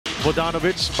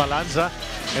Bogdanovic, Balanza,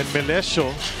 and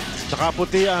Melesio.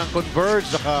 Nakaputi ang Converge,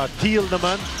 naka-teal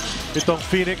naman itong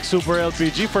Phoenix Super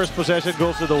LPG. First possession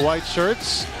goes to the white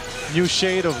shirts. New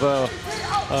shade of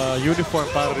uniform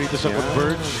para rito sa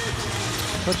Converge.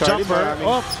 Jumper.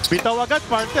 Oh, bitaw agad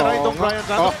partner. Itong Brian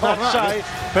Santos, not shy.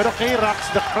 Pero kay Rax,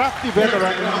 the crafty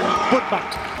veteran, put back.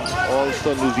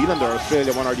 Also New Zealand or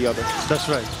Australia, one or the other. That's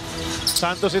right.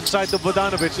 Santos inside to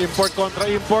Bogdanovic. Import contra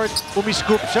import.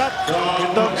 Umi-scoop shot.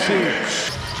 Itong si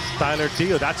Tyler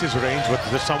Teo. That's his range, but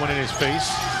there's someone in his face.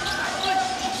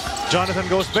 Jonathan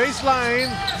goes baseline.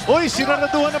 Uy,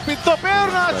 sinaraduhan ang pinto. Pero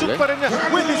na-shoot pa rin niya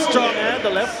with his strong hand, the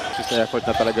left. It's an effort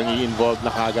na talagang i-involve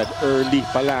na kagad early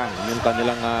pa lang yung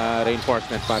kanilang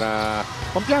reinforcement para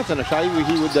kumpiyansa na siya.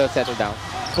 He would settle down.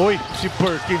 Uy, si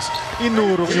Perkins,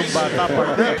 inurong yung bata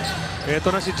partner. Ito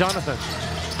na si Jonathan.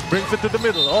 Brings it to the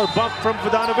middle. Oh, bump from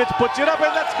Bogdanovic. Puts it up,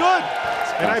 and that's good.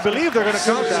 And I believe they're going to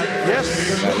count that. Yes.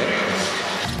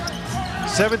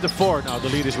 7-4 now. The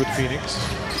lead is with Phoenix.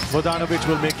 Bogdanovic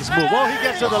will make his move. Oh, he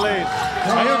gets to the lane.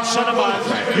 Ayun siya naman.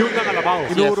 Yung nakalabaw.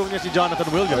 Inurong niya si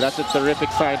Jonathan Williams. Oh, that's a terrific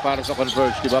sign para sa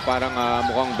Converge. Diba? Parang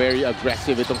mukhang very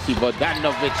aggressive itong si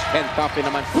Bogdanovic. Hand-topping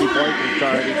naman 3-point in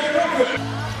Charlie.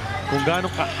 Kung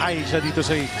gano'ng ka-high siya dito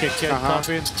sa Ken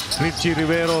Coffin. Richie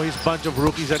Rivero, his bunch of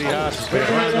rookies that he has.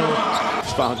 Berrano.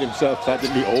 Found himself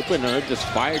suddenly open. Just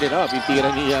fired it up. Yung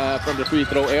tira niya from the free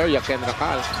throw area. Kevin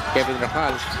Racal.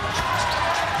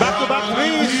 Back-to-back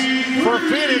threes for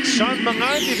Phoenix. Sean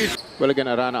Mangati. Well, again,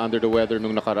 Arana under the weather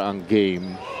nung nakaraang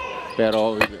game.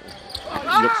 Pero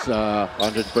looks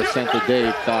 100% today.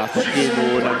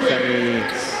 Kinulang siya ni...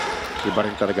 Iba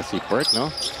rin talaga si Perk, no?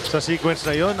 Sa sequence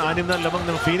na yun, 6 na lamang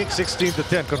ng Phoenix,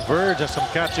 16-10. Converge has some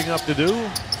catching up to do.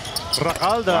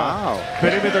 Racalda. Wow.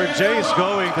 Perimeter J is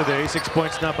going today. 6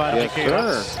 points na para kay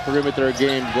Rax. Perimeter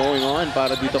game going on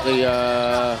para dito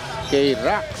kay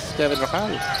Rax, Kevin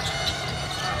Racal.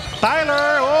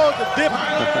 Tyler, oh, the dip.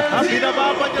 Ang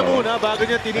binababan niya muna bago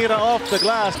niya tinira off the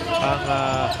glass. Ang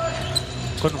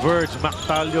Converge,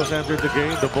 Mactalios entered the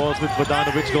game. The ball with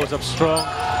Bogdanovic goes up strong.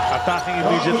 Attacking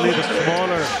immediately the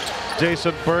smaller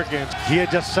Jason Perkins. He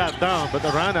had just sat down, but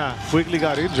Arana quickly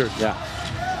got injured. Yeah.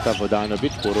 Sa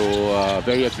Bogdanovic, puro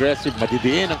very aggressive.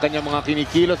 Madidiin ang kanyang mga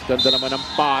kinikilos. Ganda naman ang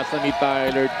pasa ni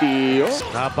Tyler Teo.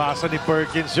 Napasa ni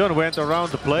Perkins yun. Went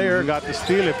around the player, got to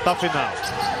steal it. Tough enough.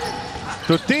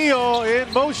 To Teo in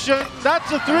motion. That's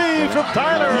a three from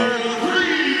Tyler.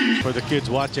 For the kids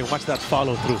watching, watch that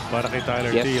follow through para kay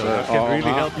Tyler Teo. That can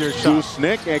really help your shot.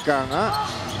 Gooseneck, eka nga.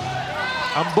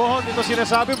 Ang bohon, ito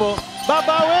sinasabi mo,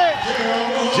 babawi!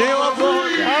 Gio ang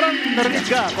bohon, parang narinig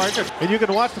ka, partner. And you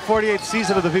can watch the 48th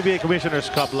season of the PBA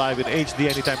Commissioner's Cup live in HD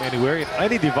anytime, anywhere, in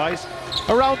any device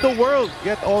around the world.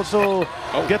 Get to also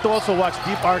watch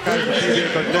deep archives of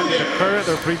PBA content in the current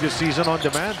or previous season on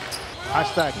demand.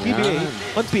 Hashtag PBA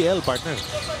on PL, partner.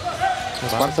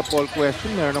 Diba? Para sa poll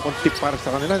question, meron akong tip para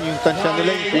sa kanila. Yung tansya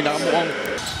nila, yung pinakamukhang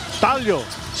Talio,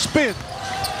 spin.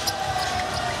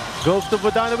 Goes to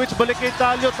Bogdanovic, balik kay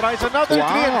Talio, tries another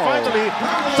three, and finally,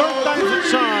 third time's the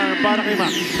charm para kay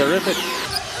Mac. Terrific.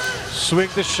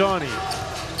 Swing to Shawnee.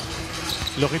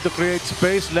 Looking to create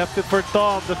space, left it for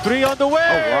Tom. The three on the way.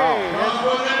 Oh, wow.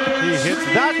 And he hits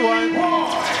that one.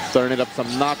 Turn it up some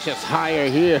notches higher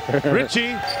here.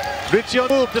 Richie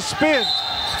on move, the spin.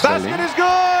 Basket is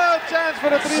good! Chance for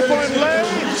the three-point play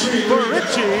for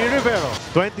Richie Rivero.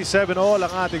 27-all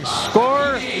ang ating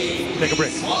score. Take a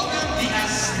break.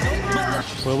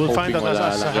 Well, we'll find out,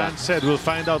 as Sahan said, we'll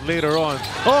find out later on.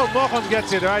 Oh, Mocham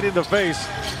gets it right in the face.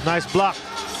 Nice block.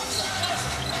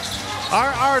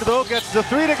 RR, though, gets the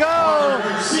three to go.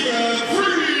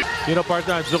 You know,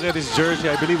 partner, I'm looking at his jersey.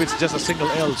 I believe it's just a single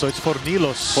L, so it's for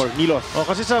Nilos. For Nilos. Oh,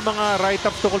 kasi sa mga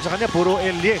write-up tukol sa kanya, puro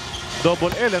L ye.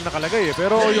 Double L ang nakalagay eh.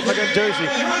 Pero yung kanyang jersey.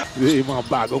 Yung mga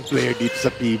bagong player dito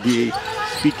sa PBA.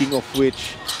 Speaking of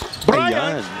which, Brian!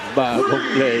 Ayan, bagong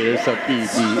player sa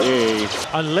PBA.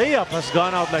 A layup has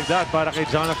gone out like that para kay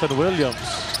Jonathan Williams.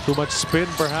 Too much spin,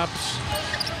 perhaps.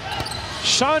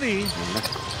 Shawnee.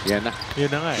 Yan na.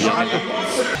 Yun na nga eh.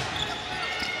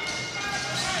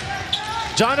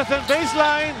 Jonathan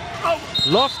baseline.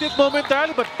 Lost it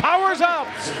momentarily but powers up.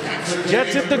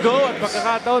 Gets it to go at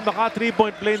pagkakataon maka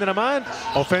 3-point play na naman.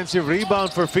 Offensive rebound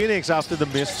for Phoenix after the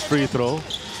missed free throw.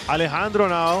 Alejandro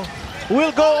now will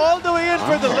go all the way in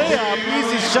for the layup.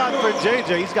 Easy shot for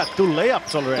JJ. He's got 2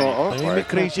 layups already. May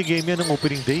crazy game yan ng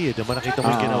opening day. Diba nakita mo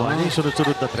yung ginawa niya? Yung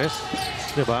sunod-sunod na tres.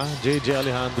 Diba? JJ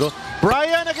Alejandro.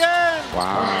 Brian again!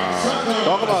 Wow.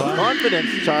 Talk about confidence,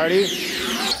 Charlie.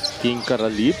 King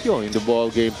Caralipio in the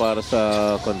ball game para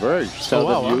sa Converge.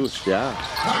 Seldom used, yeah.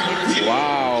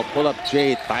 Wow, pull up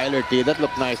Jay, Tyler T. That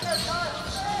looked nice.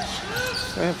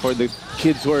 For the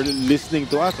kids who are listening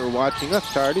to us or watching us,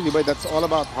 Charlie, that's all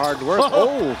about hard work.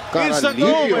 Oh, instant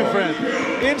O, my friend.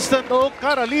 Instant O,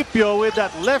 Caralipio with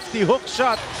that lefty hook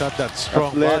shot. Got that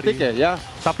strong athletic, body. yeah.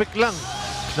 Tapik lang.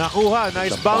 Nakuha.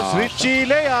 Nice bounce. Richie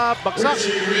layup. Bagsak.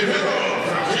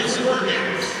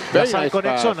 Lasal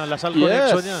connection. Lasal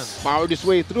connection yan. Powered his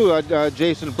way through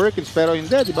Jason Perkins. Pero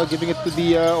hindi, diba, giving it to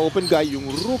the open guy, yung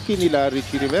rookie nila,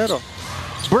 Richie Rivero.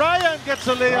 Brian gets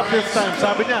a layup this time.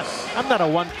 Sabi niya, I'm not a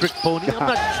one-trick pony. I'm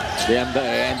not... They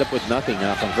end up with nothing.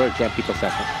 Converge, empty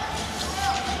possession.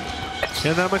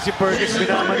 Yan naman si Perkins.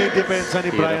 Minamani depensa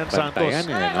ni Brian Santos. Yan,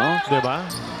 no? Diba?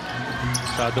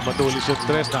 Masyado matulis yung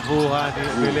tres. Nakuha ni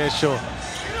Vilesio.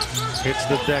 Hits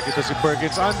the deck. Ito si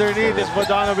Perkins. Underneath is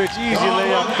Bogdanovic. Easy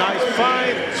layup. Nice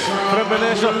find from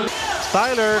Vilesio.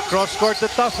 Tyler, cross-court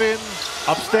to Tuffin.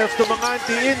 Upstairs to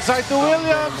Manganti. Inside to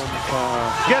Williams.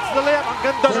 Gets the layup. Ang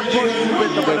ganda ng ball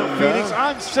movement naman ng Phoenix.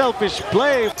 Unselfish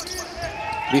play.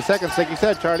 3 seconds, like you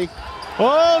said, Charlie.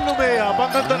 Oh, Lumea.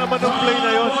 Ang ganda naman ng play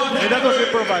na yun. And that was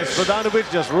improvised. Bogdanovic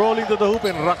just rolling to the hoop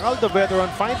and Racal, the veteran,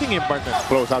 finding him, partner.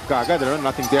 Close out kaagad.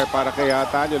 Nothing there para kay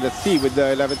Talio. Let's see with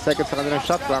the 11 seconds sa kanilang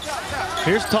shot clock.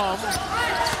 Here's Tom.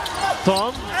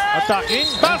 Tom attacking.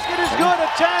 Basket is good. A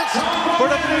chance for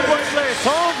the three-point play.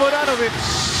 Tom Bogdanovic.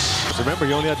 Remember,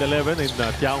 he only had 11 in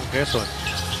Tiaong Quezon.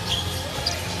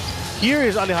 Here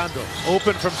is Alejandro.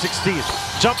 Open from 16.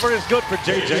 Jumper is good for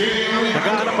JJ.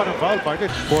 Naghahanap pa ng foul, partner.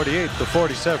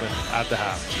 48-47 at the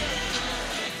half.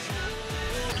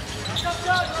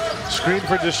 Screen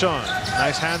for Deshaun.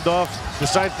 Nice handoff.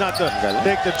 Decides not to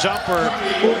take the jumper.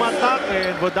 Umatak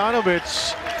and Bogdanovic.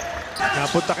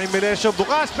 Napunta kay Melesio.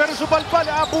 Bukas pero subalpal.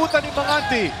 Abutan ni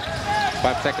Manganti.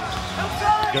 5 seconds.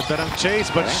 Ganda ng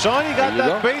chase, but Shawnee got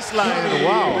that baseline.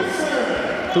 Wow.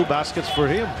 2 baskets for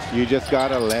him. You just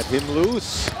gotta let him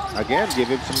loose. Again, give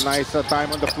him some nice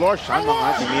time on the floor. Sean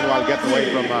Manganti, meanwhile, gets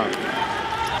away from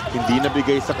hindi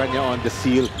nabigay sa kanya on the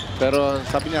seal. Pero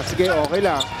sabi niya, sige, okay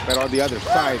lang. Pero on the other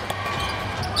side.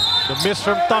 The miss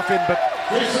from Tuffin, but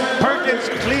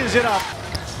Perkins cleans it up.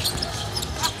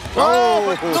 Oh,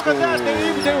 but look at that.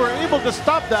 They were able to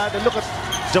stop that. And look at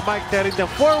Jamaica tearing them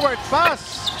forward.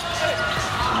 Pass.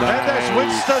 Nice. And there's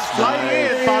Winston flying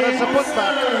in para sa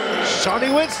putback. Shawnee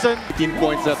Winston. 18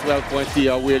 points as well, points si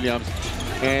Williams.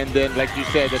 And then, like you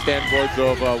said, the 10 boards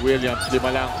of Williams, 5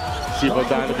 lang si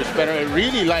Bogdanovic. Pero I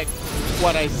really like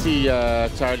what I see,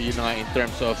 Charlie, in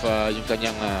terms of yung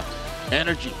kanyang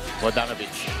energy, Bogdanovic.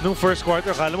 Nung first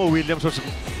quarter, akala mo Williams was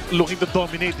looking to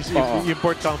dominate his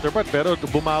import counterpart. Pero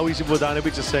bumawi si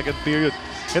Bogdanovic sa second period.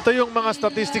 Ito yung mga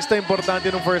statistics na importante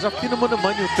ng first half. Tingnan mo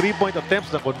naman yung 3-point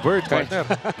attempts na Converge, partner.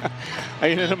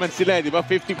 Ayun na naman sila, di ba?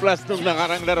 50 plus nung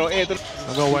nakarang laro.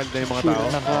 Nag-wild na yung mga tao.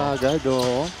 Nakagad,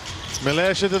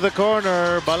 Melesio to the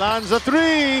corner. Balanza 3.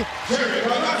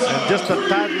 And just a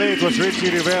tad late was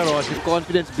Richie Rivero.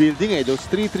 Confidence building, Those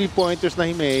 3 3-pointers na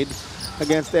he made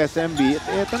against SMB.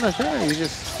 Ito na siya. He's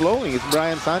just flowing. It's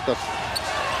Brian Santos.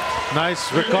 Nice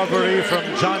recovery from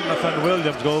Jonathan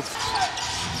Williams. Go.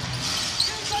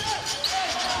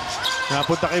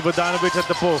 Napunta kay Bogdanovic at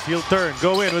the post. He'll turn.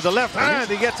 Go in with the left hand.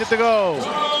 He gets it to go.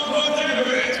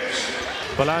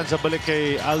 Balanza balik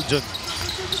kay Aljon.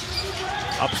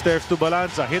 Upstairs to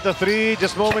Balanza. Hit a 3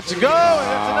 just moments ago. And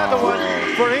that's another one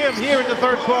for him here in the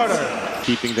third quarter.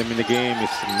 Keeping them in the game is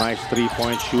nice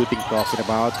 3-point shooting. Talking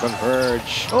about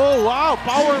Converge. Oh, wow.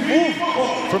 Power move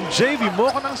from JV.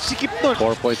 Moko ng sikip nun.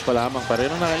 4 points pa lamang. Pero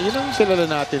yun ang kilala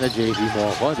natin na JV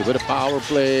Moko. Di ba? The power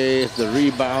plays, the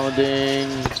rebounding.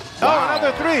 Wow. Oh,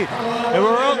 another 3. And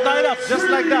we're all tied up just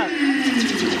like that.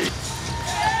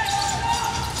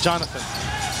 Jonathan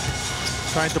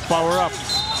trying to power up.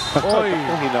 Oy.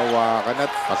 Hinawakan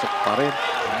at pasok pa rin.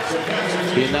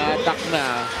 Pinatak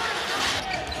na.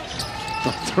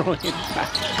 Throwing it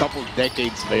back. Couple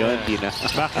decades ba yun?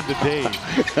 Back in the day.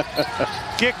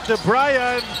 Kick to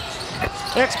Brian.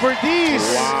 Expertise.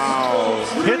 Wow.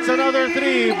 Hits another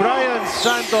 3. Brian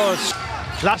Santos.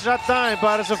 Last shot time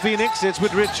para sa Phoenix. It's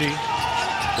with Richie.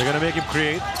 They're gonna make him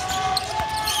create.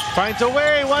 Finds a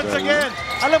way once again.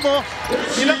 Alam mo,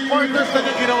 ilang quarters na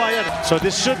niya ginawa yan. So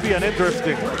this should be an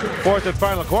interesting fourth and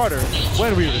final quarter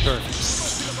when we return.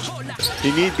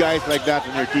 You need guys like that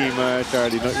in your team,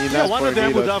 Charlie. One of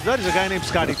them would have that is a guy named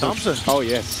Scotty Thompson. Oh,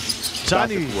 yes.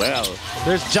 Johnny. Well.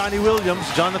 There's Johnny Williams,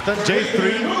 Jonathan,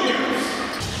 J3.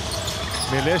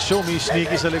 Melesio, may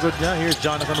sneaky sa likod niya. Here's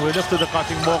Jonathan Williams to the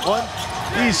cutting Mocon.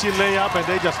 Easy layup and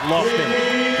they just lost him.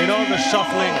 In all the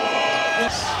shuffling.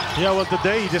 Yeah, well,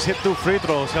 today he just hit 2 free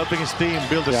throws, helping his team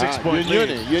build a 6-point lead.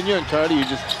 Yun, Charlie. You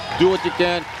just do what you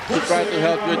can to try to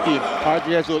help your team.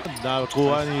 RJ will...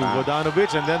 Nakuha ni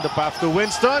Vodanovic, and then the pass to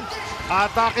Winston.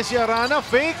 Atake si Arana,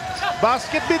 fake,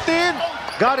 basket bitin,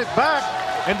 got it back.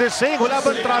 And they're saying, wala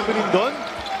bang traveling doon?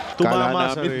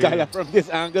 Tumama sa ring. Kala from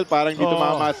this angle, parang hindi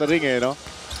tumama sa ring, no?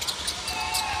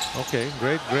 Okay,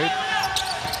 great.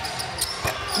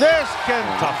 There's Ken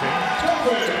Tuffing.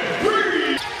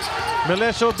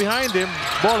 Melesio behind him.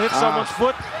 Ball hits someone's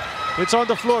foot. It's on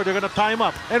the floor. They're going to time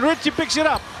up. And Richie picks it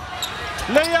up.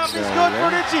 Layup is good for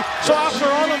Richie. So after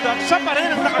all of that, siya pa rin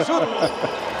ang nakashoot.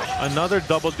 Another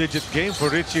double-digit game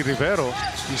for Richie Rivero.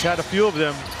 He's had a few of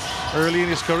them early in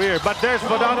his career. But there's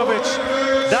Vodanovic.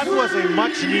 That was a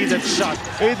much-needed shot.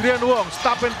 Adrian Wong,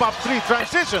 stop and pop 3,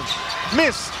 transition.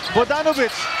 Miss. Vodanovic,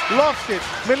 lost it.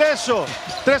 Melesio,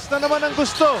 tres na naman ang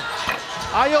gusto.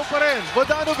 Ayaw pa rin.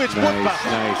 Vodanovic, put back.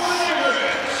 Nice.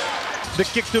 The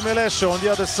kick to Melesio on the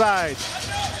other side.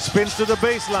 Spins to the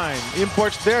baseline.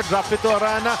 Imports there, drops it to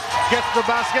Arana. Gets the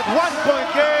basket. 1-point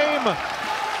game.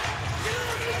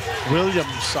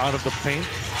 Williams out of the paint.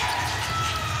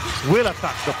 Will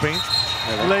attack the paint.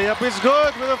 Layup is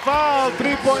good with a foul.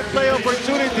 3-point play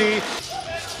opportunity.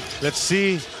 Let's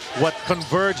see what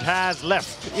Converge has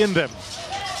left in them.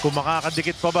 Kung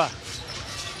makakadikit pa ba.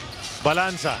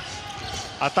 Balanza.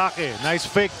 Atake. Nice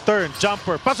fake turn.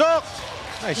 Jumper. Pasok!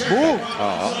 Nice move.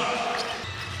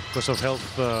 Because of health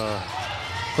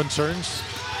concerns.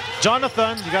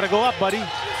 Jonathan, you gotta go up, buddy.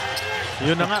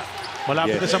 Yun na nga.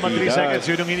 Malapit na sa 3 seconds.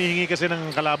 Yun yung hinihingi kasi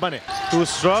ng kalaban eh. Too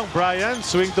strong. Brian.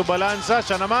 Swing to Balanza.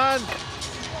 Siya naman.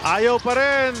 Ayaw pa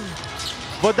rin.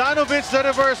 Vodanovic the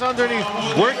reverse underneath.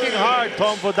 Working hard,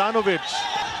 Tom Vodanovic.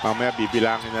 Mamaya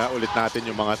bibilangin na ulit natin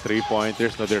yung mga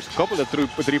 3-pointers. No, there's a couple of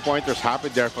 3-pointers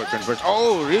happened there for Converge.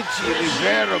 Oh, Richie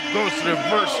Rivero goes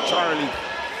reverse, Charlie.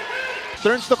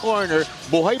 Turns the corner,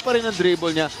 buhay pa rin ang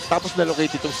dribble niya. Tapos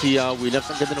na-locate itong si Williams.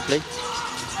 Ang ganda ng play.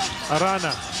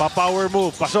 Arana, pa-power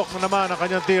move. Pasok na naman ang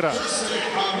kanyang tira.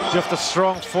 Just a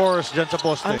strong force dyan sa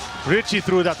poste. Richie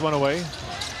threw that one away.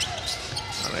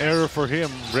 An error for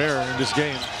him, rare in this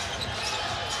game.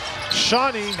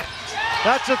 Shawnee.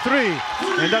 That's a 3,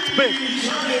 and that's big.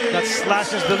 That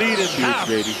slashes the lead in half.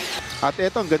 At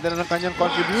eto, ang ganda na ng kanyang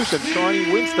contribution.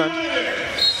 Shawnee Winston.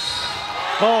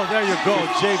 Oh, there you go.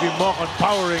 JB Mocon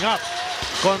powering up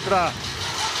kontra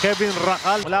Kevin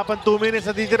Racal. Wala pang 2 minutes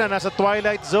na titira. Nasa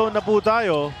twilight zone na po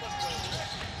tayo.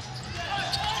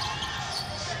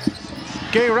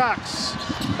 K-Rax.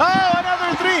 Oh,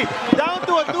 another 3. Down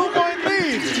to a 2-point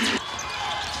lead.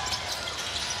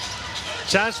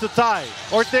 Chance to tie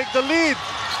or take the lead.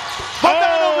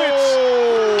 Vodanovic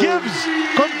gives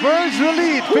Converge the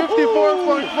lead,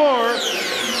 54.4.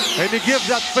 And he gives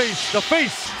that face, the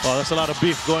face. Oh, that's a lot of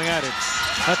beef going at it.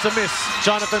 That's a miss.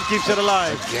 Jonathan keeps it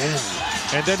alive. Again.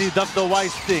 And then he does the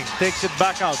wise thing, takes it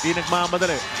back out. Di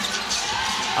nagmamadali.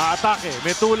 Atake,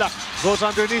 may tulak. Goes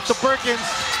underneath to Perkins.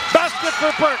 Basket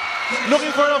for Perk.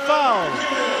 Looking for a foul.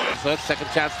 So that's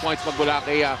second chance points magmula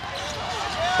kay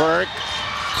Perk.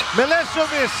 Melesio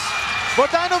miss.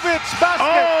 Vodanovic,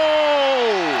 basket.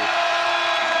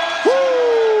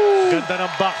 Oh! Ganda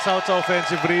ng box out sa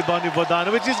offensive rebound ni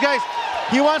Vodanovic. These guys,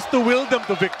 he wants to will them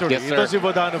to victory. Yes, sir. Ito si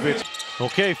Vodanovic.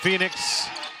 Okay, Phoenix.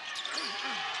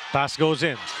 Pass goes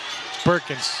in.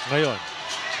 Perkins ngayon.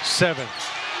 7.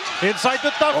 Inside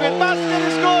the tough and basket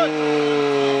is good.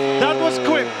 That was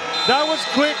quick. That was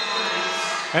quick.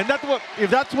 And if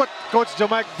that's what Coach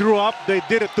Jamaik drew up, they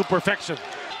did it to perfection.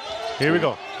 Here we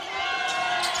go.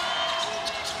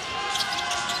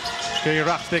 Okay,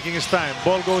 Rock's taking his time.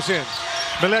 Ball goes in.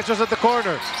 Melesio's at the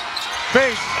corner.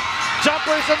 Fake.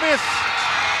 Jumper is a miss.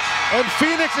 And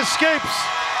Phoenix escapes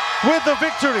with the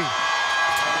victory.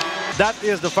 That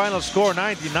is the final score,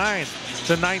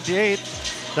 99-98.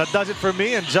 That does it for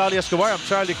me and Jolly Escobar. I'm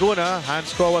Charlie Cuna.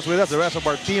 Hans Ko was with us. The rest of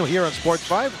our team here on Sports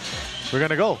 5. We're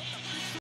going to go.